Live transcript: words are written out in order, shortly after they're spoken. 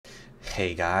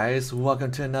Hey guys,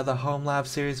 welcome to another Homelab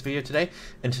Series video today.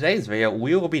 In today's video,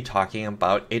 we will be talking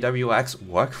about AWX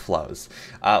workflows.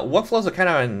 Workflows are kind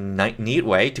of a neat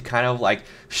way to kind of like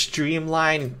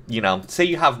streamline, say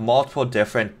you have multiple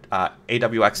different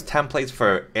AWX templates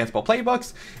for Ansible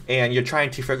playbooks, and you're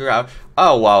trying to figure out,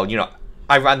 oh, well,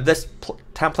 I run this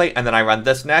template and then I run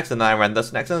this next and then I run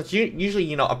this next, and it's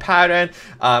usually a pattern,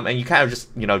 and you kind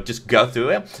of just go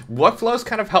through it. Workflows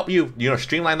kind of help you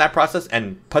streamline that process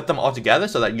and put them all together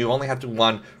so that you only have to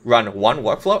run one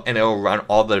workflow and it will run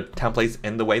all the templates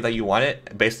in the way that you want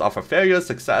it based off of failure,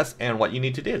 success, and what you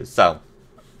need to do. So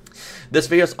this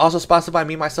video is also sponsored by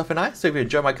me, myself, and I. So if you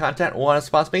enjoy my content, want to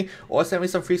sponsor me, or send me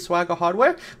some free swag or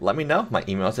hardware, let me know. My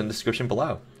email is in the description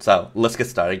below. So let's get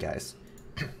started, guys.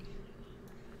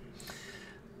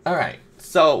 Alright,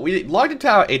 so we logged into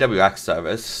our AWX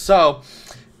service. So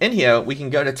in here, we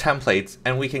can go to templates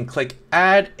and we can click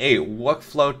add a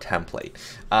workflow template.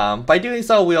 By doing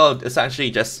so, we'll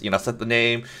essentially just set the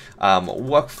name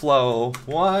workflow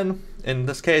 1. In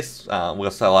this case, we'll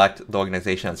select the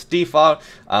organization as default.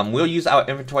 We'll use our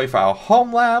inventory for our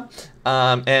home lab,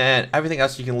 and everything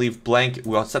else you can leave blank.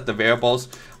 We'll set the variables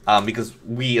because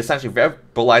we essentially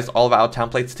verbalize all of our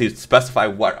templates to specify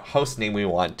what host name we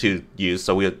want to use.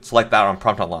 So we'll select that on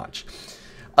prompt on launch.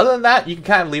 Other than that, you can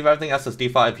kind of leave everything else as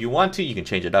default if you want to. You can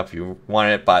change it up if you want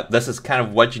it, but this is kind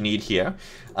of what you need here.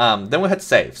 Then we'll hit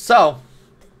save. So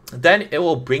then it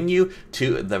will bring you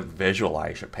to the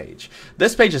visualizer page.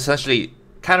 This page essentially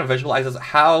kind of visualizes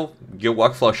how your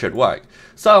workflow should work.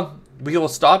 So we will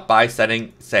start by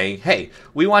saying, hey,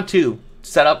 we want to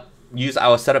use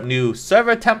our setup new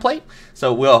server template.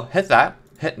 So we'll hit that,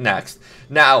 hit next.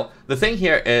 Now, the thing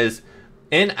here is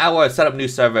in our setup new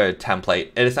server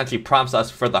template, it essentially prompts us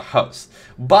for the host.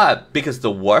 But because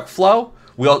the workflow,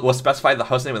 we'll specify the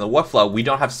host name in the workflow, we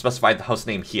don't have to specify the host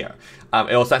name here.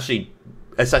 It will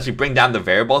essentially bring down the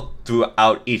variable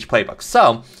throughout each playbook.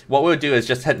 So what we'll do is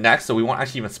just hit next, so we won't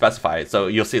actually even specify it. So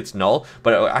you'll see it's null,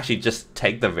 but it will actually just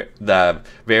take the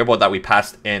variable that we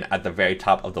passed in at the very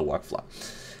top of the workflow.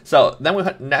 So then we'll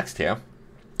hit next here.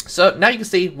 So now you can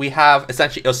see we have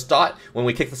essentially, it'll start, when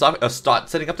we kick this off, it'll start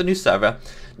setting up the new server.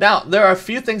 Now, there are a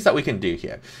few things that we can do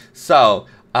here. So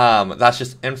that's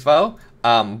just info,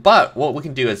 but what we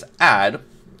can do is add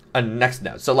a next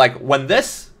node. So like when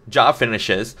this job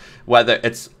finishes, whether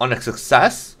it's on a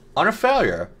success, on a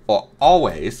failure, or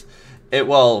always, it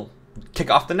will kick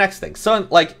off the next thing. So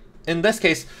like in this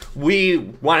case, we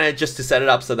wanted just to set it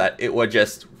up so that it would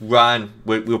just run,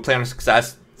 we'll play on a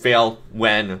success, fail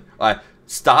when,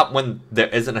 stop when there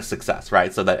isn't a success,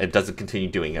 right? So that it doesn't continue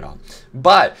doing it all.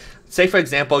 But say for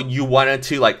example, you wanted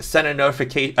to like send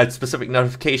a specific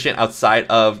notification outside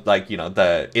of like,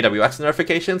 the AWX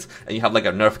notifications, and you have like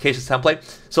a notifications template.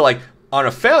 So like on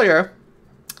a failure,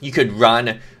 you could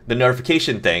run the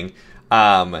notification thing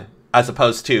as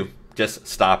opposed to just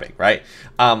stopping, right?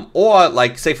 Or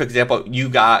like say for example,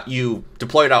 you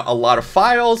deployed out a lot of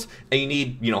files and you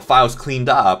need files cleaned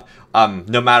up.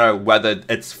 No matter whether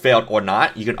it's failed or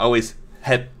not, you can always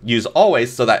hit use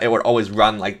always so that it would always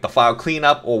run like the file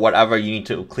cleanup or whatever you need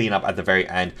to clean up at the very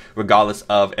end, regardless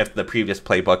of if the previous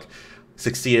playbook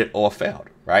succeeded or failed,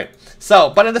 right?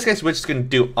 So, but in this case, we're just going to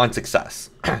do on success.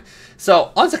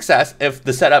 So on success, if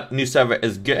the setup new server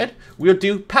is good, we'll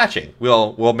do patching.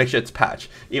 We'll make sure it's patched,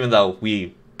 even though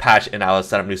we patch in our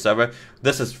setup new server.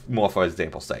 This is more for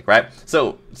example's sake, right?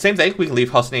 So same thing, we can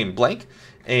leave hostname blank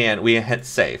and we hit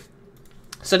save.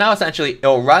 So now essentially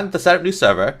it'll run the setup new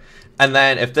server, and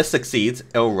then if this succeeds,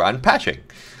 it'll run patching.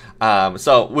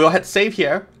 So we'll hit save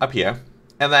here, up here,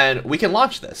 and then we can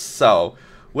launch this. So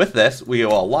with this, we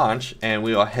will launch and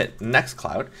we will hit next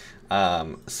cloud.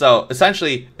 So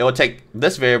essentially it will take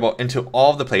this variable into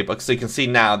all of the playbooks. So you can see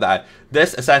now that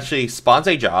this essentially spawns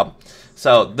a job.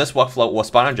 So this workflow will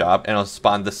spawn a job and it'll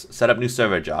spawn this setup new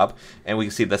server job, and we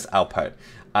can see this output.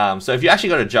 So if you actually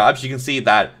go to jobs, you can see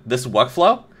that this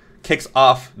workflow kicks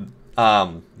off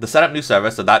the setup new server,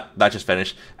 so that just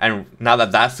finished, and now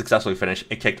that that's successfully finished,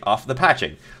 it kicked off the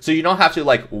patching. So you don't have to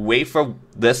like wait for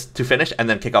this to finish and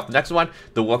then kick off the next one.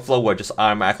 The workflow will just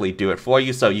automatically do it for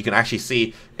you, so you can actually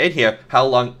see in here how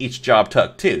long each job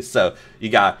took too. So you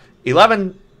got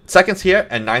 11 seconds here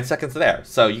and 9 seconds there,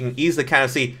 so you can easily kind of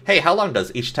see, hey, how long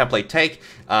does each template take,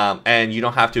 and you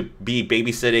don't have to be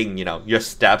babysitting your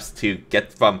steps to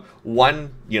get from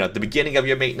the beginning of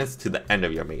your maintenance to the end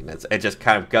of your maintenance. It just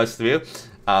kind of goes through.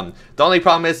 The only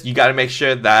problem is you got to make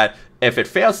sure that if it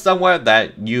fails somewhere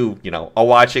that you are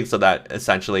watching, so that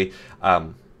essentially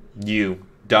you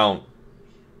don't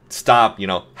stop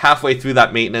halfway through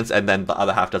that maintenance and then the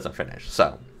other half doesn't finish.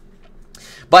 So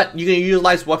But you can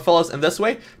utilize workflows in this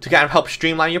way to kind of help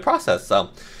streamline your process. So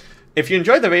if you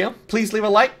enjoyed the video, please leave a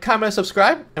like, comment, and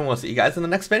subscribe, and we'll see you guys in the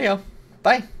next video.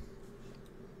 Bye.